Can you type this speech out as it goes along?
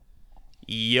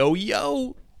Yo,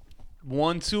 yo.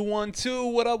 1 2 1 2.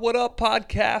 What up,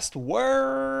 podcast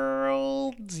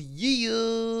world?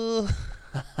 Yeah.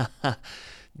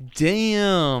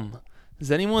 Damn.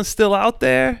 Is anyone still out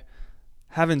there?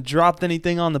 Haven't dropped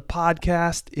anything on the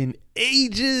podcast in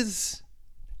ages.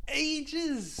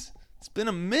 It's been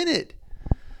a minute.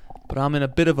 But I'm in a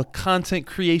bit of a content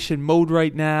creation mode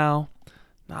right now.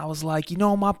 And I was like,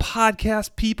 my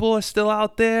podcast people are still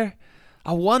out there.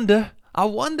 I wonder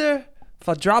if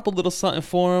I drop a little something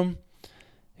for them,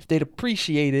 if they'd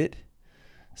appreciate it.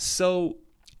 So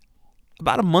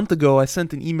about a month ago, I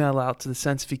sent an email out to the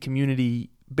Sensefy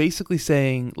community basically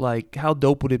saying, like, how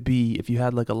dope would it be if you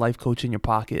had like a life coach in your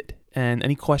pocket, and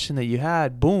any question that you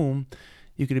had, boom,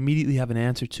 you could immediately have an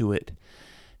answer to it.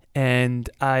 And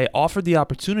I offered the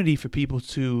opportunity for people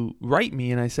to write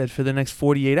me, and I said, for the next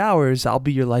 48 hours, I'll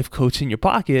be your life coach in your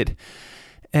pocket.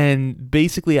 And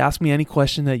basically ask me any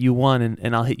question that you want,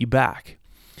 and I'll hit you back.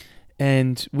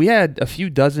 And we had a few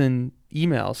dozen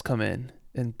emails come in,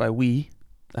 and by we,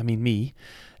 I mean me.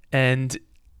 And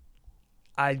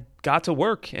I got to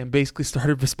work and basically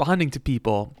started responding to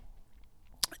people.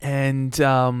 And,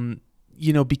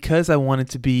 because I wanted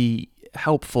to be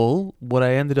helpful, what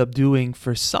I ended up doing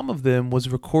for some of them was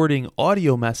recording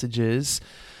audio messages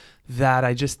that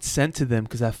I just sent to them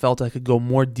because I felt I could go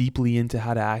more deeply into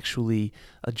how to actually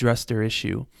address their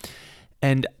issue.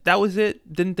 And that was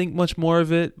it. Didn't think much more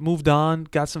of it. Moved on.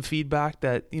 Got some feedback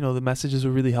that, the messages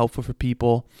were really helpful for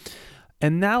people.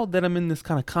 And now that I'm in this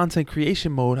kind of content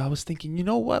creation mode, I was thinking, you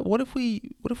know what? What if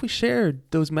we shared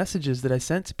those messages that I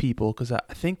sent to people? Because I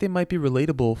think they might be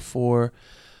relatable for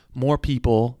more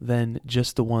people than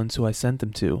just the ones who I sent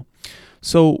them to.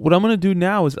 So what I'm going to do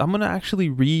now is I'm going to actually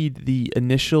read the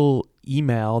initial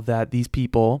email that these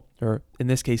people, or in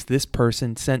this case, this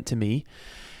person, sent to me.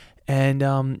 And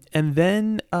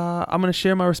then I'm going to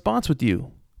share my response with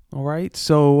you. All right.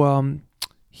 So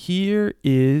here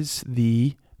is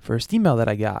the first email that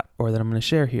I got, or that I'm going to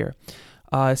share here.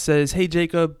 It says, "Hey,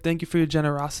 Jacob, thank you for your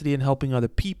generosity in helping other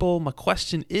people. My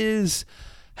question is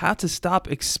how to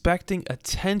stop expecting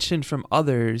attention from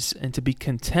others and to be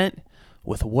content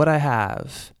with what I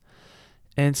have."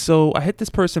 And so I hit this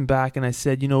person back and I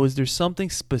said, is there something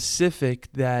specific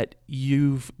that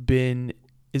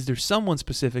is there someone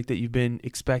specific that you've been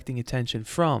expecting attention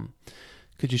from?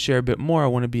 Could you share a bit more? I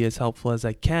want to be as helpful as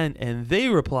I can. And they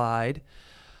replied,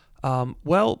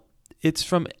 well, it's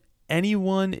from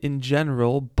anyone in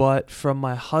general, but from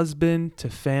my husband to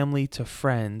family to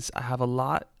friends.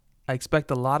 I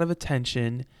expect a lot of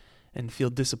attention and feel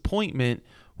disappointment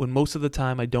when most of the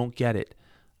time I don't get it.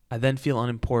 I then feel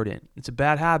unimportant. It's a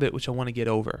bad habit which I want to get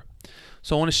over.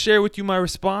 So I want to share with you my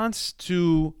response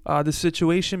to this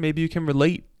situation. Maybe you can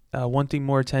relate, wanting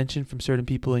more attention from certain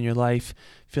people in your life,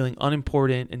 feeling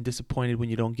unimportant and disappointed when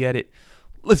you don't get it.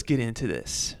 Let's get into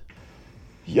this.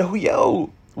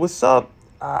 Yo, what's up?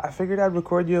 I figured I'd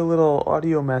record you a little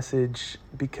audio message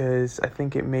because I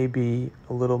think it may be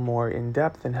a little more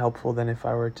in-depth and helpful than if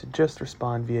I were to just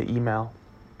respond via email.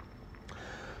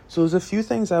 So there's a few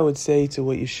things I would say to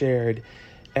what you shared.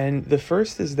 And the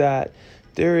first is that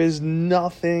there is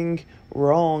nothing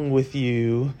wrong with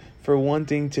you for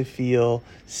wanting to feel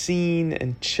seen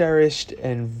and cherished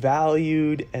and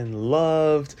valued and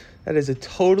loved. That is a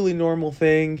totally normal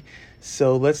thing.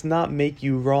 So let's not make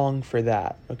you wrong for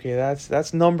that. Okay,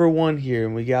 that's number one here.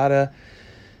 And we gotta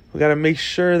make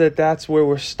sure that that's where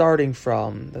we're starting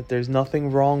from, that there's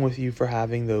nothing wrong with you for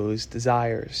having those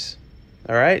desires.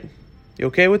 All right? You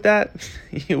okay with that?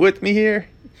 You with me here?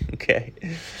 Okay. All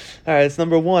right, that's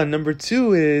number one. Number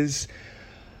two is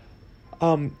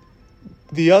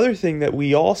the other thing that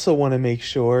we also want to make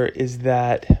sure is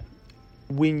that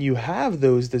when you have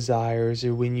those desires,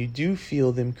 or when you do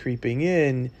feel them creeping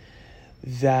in,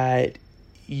 that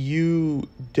you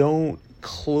don't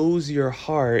close your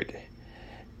heart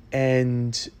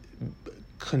and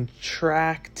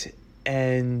contract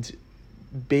and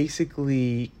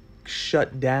basically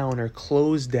shut down or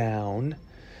close down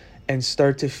and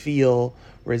start to feel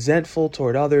resentful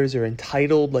toward others or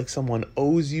entitled, like someone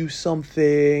owes you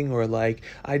something, or like,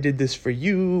 I did this for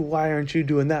you, why aren't you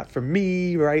doing that for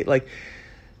me, right? Like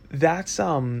that's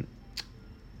I mean,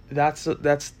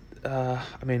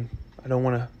 I don't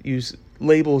want to use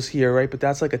labels here, right? But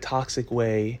that's like a toxic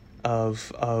way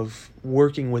of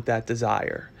working with that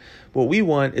desire. What we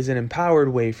want is an empowered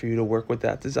way for you to work with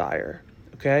that desire.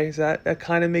 Okay, so that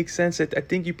kind of makes sense. I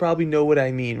think you probably know what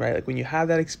I mean, right? Like when you have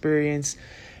that experience,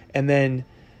 and then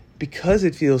because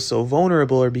it feels so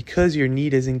vulnerable, or because your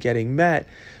need isn't getting met,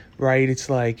 right? It's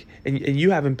like, and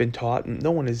you haven't been taught, and no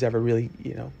one has ever really,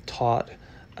 taught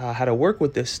how to work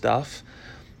with this stuff.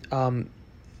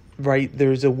 right?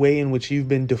 There's a way in which you've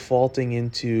been defaulting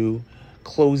into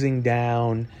closing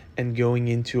down and going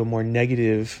into a more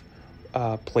negative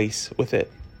place with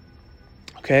it.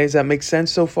 Okay, does that make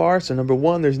sense so far? So number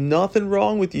one, there's nothing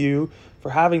wrong with you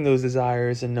for having those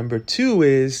desires. And number two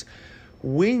is,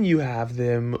 when you have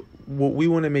them, what we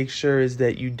want to make sure is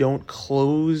that you don't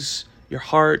close your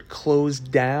heart, close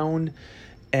down,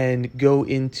 and go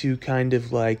into kind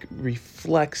of like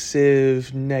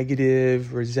reflexive,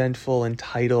 negative, resentful,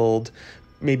 entitled,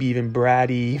 maybe even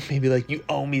bratty, maybe like you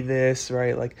owe me this,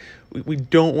 right? Like we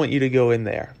don't want you to go in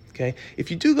there, okay? If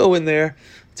you do go in there,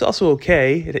 it's also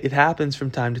okay. It happens from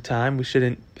time to time. We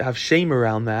shouldn't have shame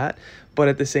around that. But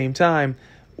at the same time,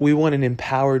 we want an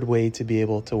empowered way to be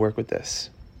able to work with this.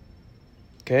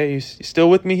 Okay, you still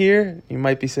with me here? You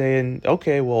might be saying,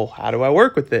 okay, well, how do I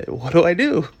work with it? What do I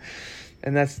do?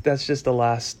 And that's just the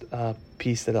last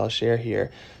piece that I'll share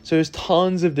here. So there's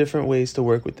tons of different ways to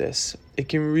work with this. It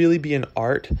can really be an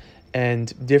art,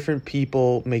 and different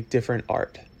people make different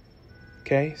art.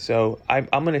 Okay, so I'm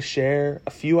going to share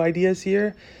a few ideas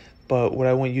here, but what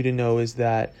I want you to know is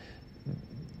that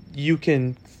you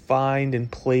can find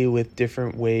and play with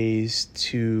different ways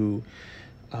to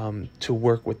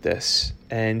work with this.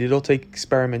 And it'll take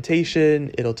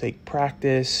experimentation, it'll take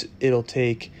practice, it'll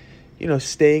take,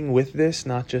 staying with this,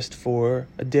 not just for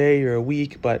a day or a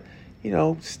week, but,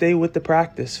 stay with the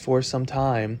practice for some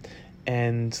time.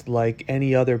 And like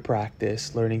any other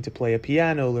practice, learning to play a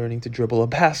piano, learning to dribble a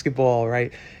basketball,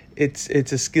 right? It's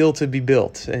a skill to be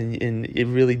built, and it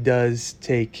really does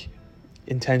take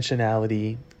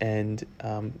intentionality and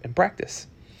practice.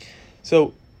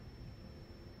 So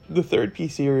the third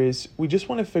piece here is we just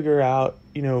want to figure out,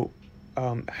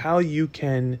 how you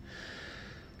can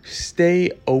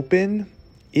stay open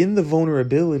in the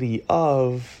vulnerability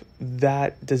of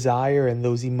that desire and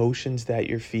those emotions that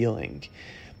you're feeling.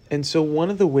 And so one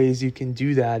of the ways you can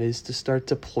do that is to start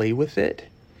to play with it.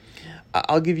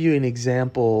 I'll give you an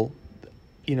example.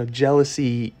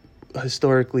 Jealousy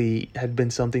historically had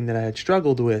been something that I had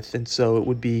struggled with. And so it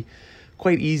would be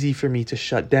quite easy for me to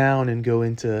shut down and go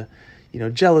into,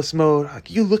 jealous mode. Like,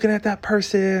 you looking at that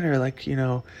person? Or like,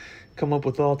 come up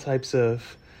with all types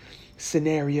of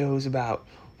scenarios about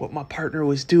what my partner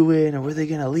was doing, or were they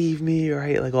going to leave me?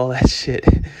 Right? Like all that shit.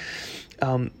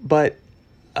 But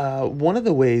one of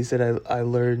the ways that I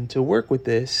learned to work with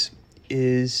this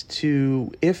is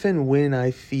to, if and when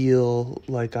I feel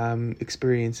like I'm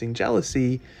experiencing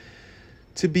jealousy,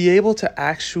 to be able to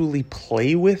actually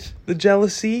play with the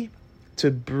jealousy, to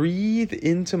breathe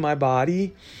into my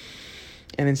body,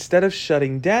 and instead of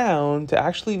shutting down, to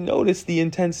actually notice the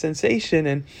intense sensation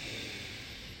and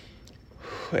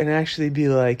actually be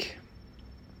like,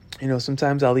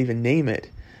 sometimes I'll even name it.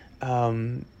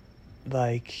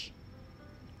 Like,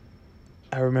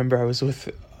 I remember I was with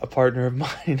a partner of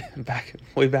mine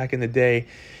way back in the day,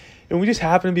 and we just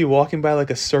happened to be walking by like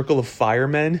a circle of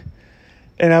firemen,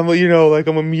 and I'm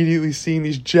I'm immediately seeing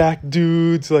these jacked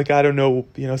dudes, like, I don't know,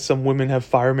 some women have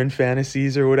fireman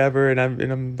fantasies or whatever, and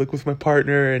I'm like with my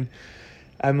partner, and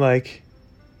I'm like,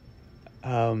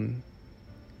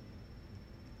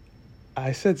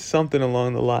 I said something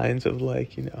along the lines of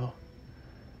like,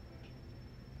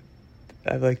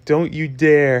 I'm like, don't you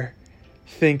dare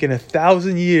think in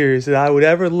 1,000 years that I would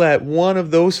ever let one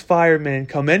of those firemen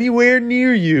come anywhere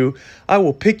near you. I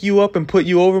will pick you up and put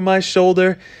you over my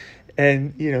shoulder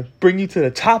and, bring you to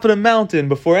the top of the mountain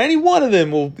before any one of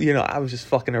them will, I was just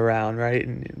fucking around, right?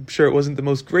 And I'm sure it wasn't the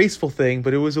most graceful thing,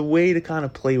 but it was a way to kind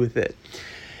of play with it.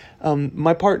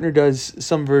 My partner does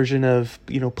some version of,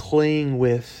 playing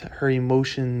with her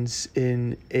emotions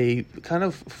in a kind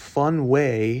of fun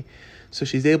way, so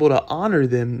she's able to honor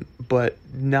them, but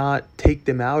not take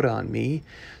them out on me.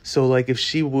 So like if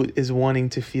she is wanting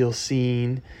to feel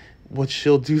seen, what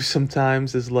she'll do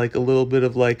sometimes is like a little bit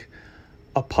of like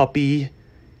a puppy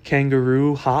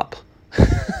kangaroo hop.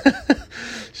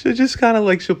 She'll just kind of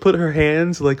like, she'll put her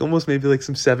hands, like almost maybe like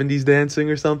some 70s dancing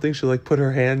or something. She'll like put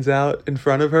her hands out in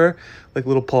front of her, like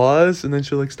little paws, and then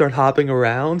she'll like start hopping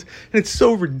around. And it's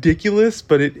so ridiculous,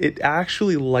 but it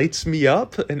actually lights me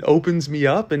up and opens me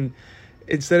up. And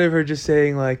instead of her just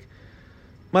saying like,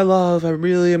 my love, I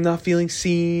really am not feeling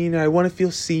seen, or I want to feel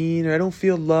seen, or I don't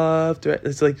feel loved, or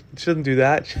it's like, she doesn't do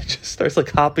that. She just starts like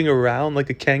hopping around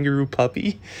like a kangaroo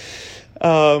puppy.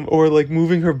 Or like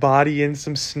moving her body in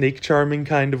some snake charming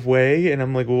kind of way. And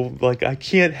I'm like, well, like I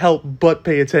can't help but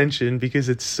pay attention because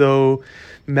it's so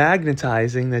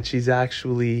magnetizing that she's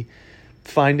actually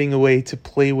finding a way to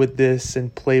play with this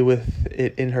and play with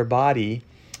it in her body,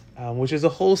 which is a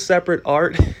whole separate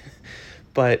art.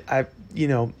 But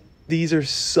these are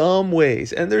some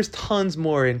ways, and there's tons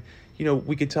more. And,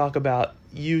 we could talk about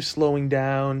you slowing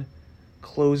down,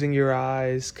 closing your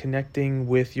eyes, connecting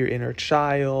with your inner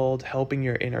child, helping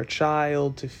your inner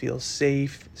child to feel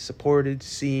safe, supported,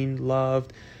 seen,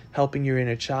 loved, helping your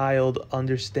inner child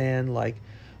understand like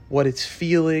what it's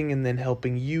feeling, and then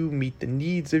helping you meet the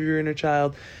needs of your inner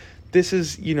child. This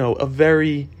is, a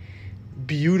very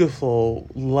beautiful,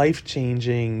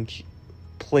 life-changing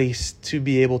place to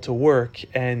be able to work.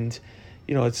 And,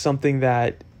 it's something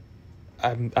that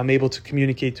I'm able to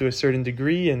communicate to a certain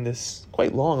degree in this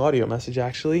quite long audio message,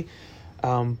 actually.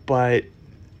 But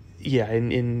yeah,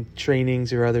 in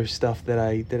trainings or other stuff that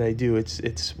I do,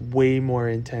 it's way more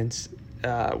intense,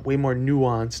 way more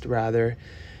nuanced rather.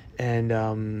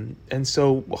 And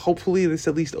so hopefully this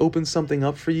at least opens something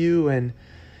up for you and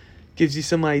gives you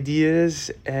some ideas.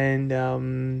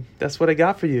 And that's what I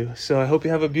got for you. So I hope you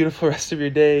have a beautiful rest of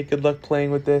your day. Good luck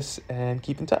playing with this, and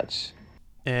keep in touch.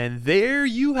 And there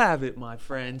you have it, my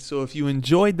friend. So if you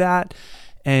enjoyed that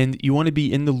and you want to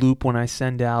be in the loop when I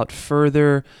send out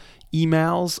further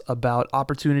emails about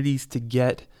opportunities to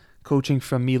get coaching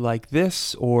from me like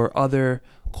this or other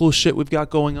cool shit we've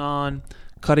got going on,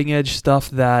 cutting edge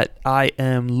stuff that I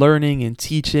am learning and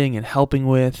teaching and helping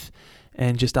with,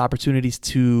 and just opportunities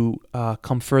to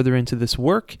come further into this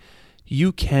work,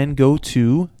 you can go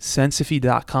to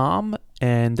sensophy.com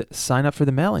and sign up for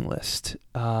the mailing list.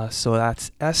 So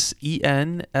that's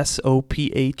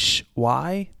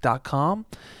sensophy.com,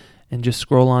 and just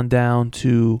scroll on down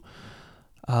to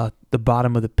the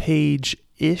bottom of the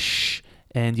page-ish,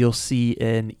 and you'll see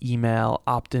an email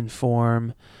opt-in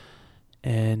form,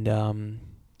 and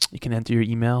you can enter your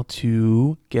email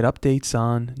to get updates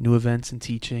on new events and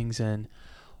teachings and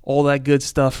all that good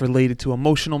stuff related to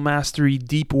emotional mastery,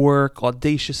 deep work,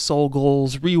 audacious soul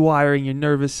goals, rewiring your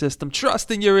nervous system,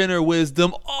 trusting your inner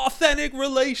wisdom, authentic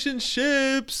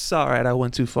relationships. All right, I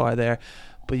went too far there,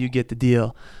 but you get the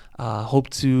deal. Hope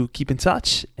to keep in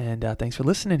touch, and thanks for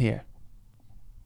listening here.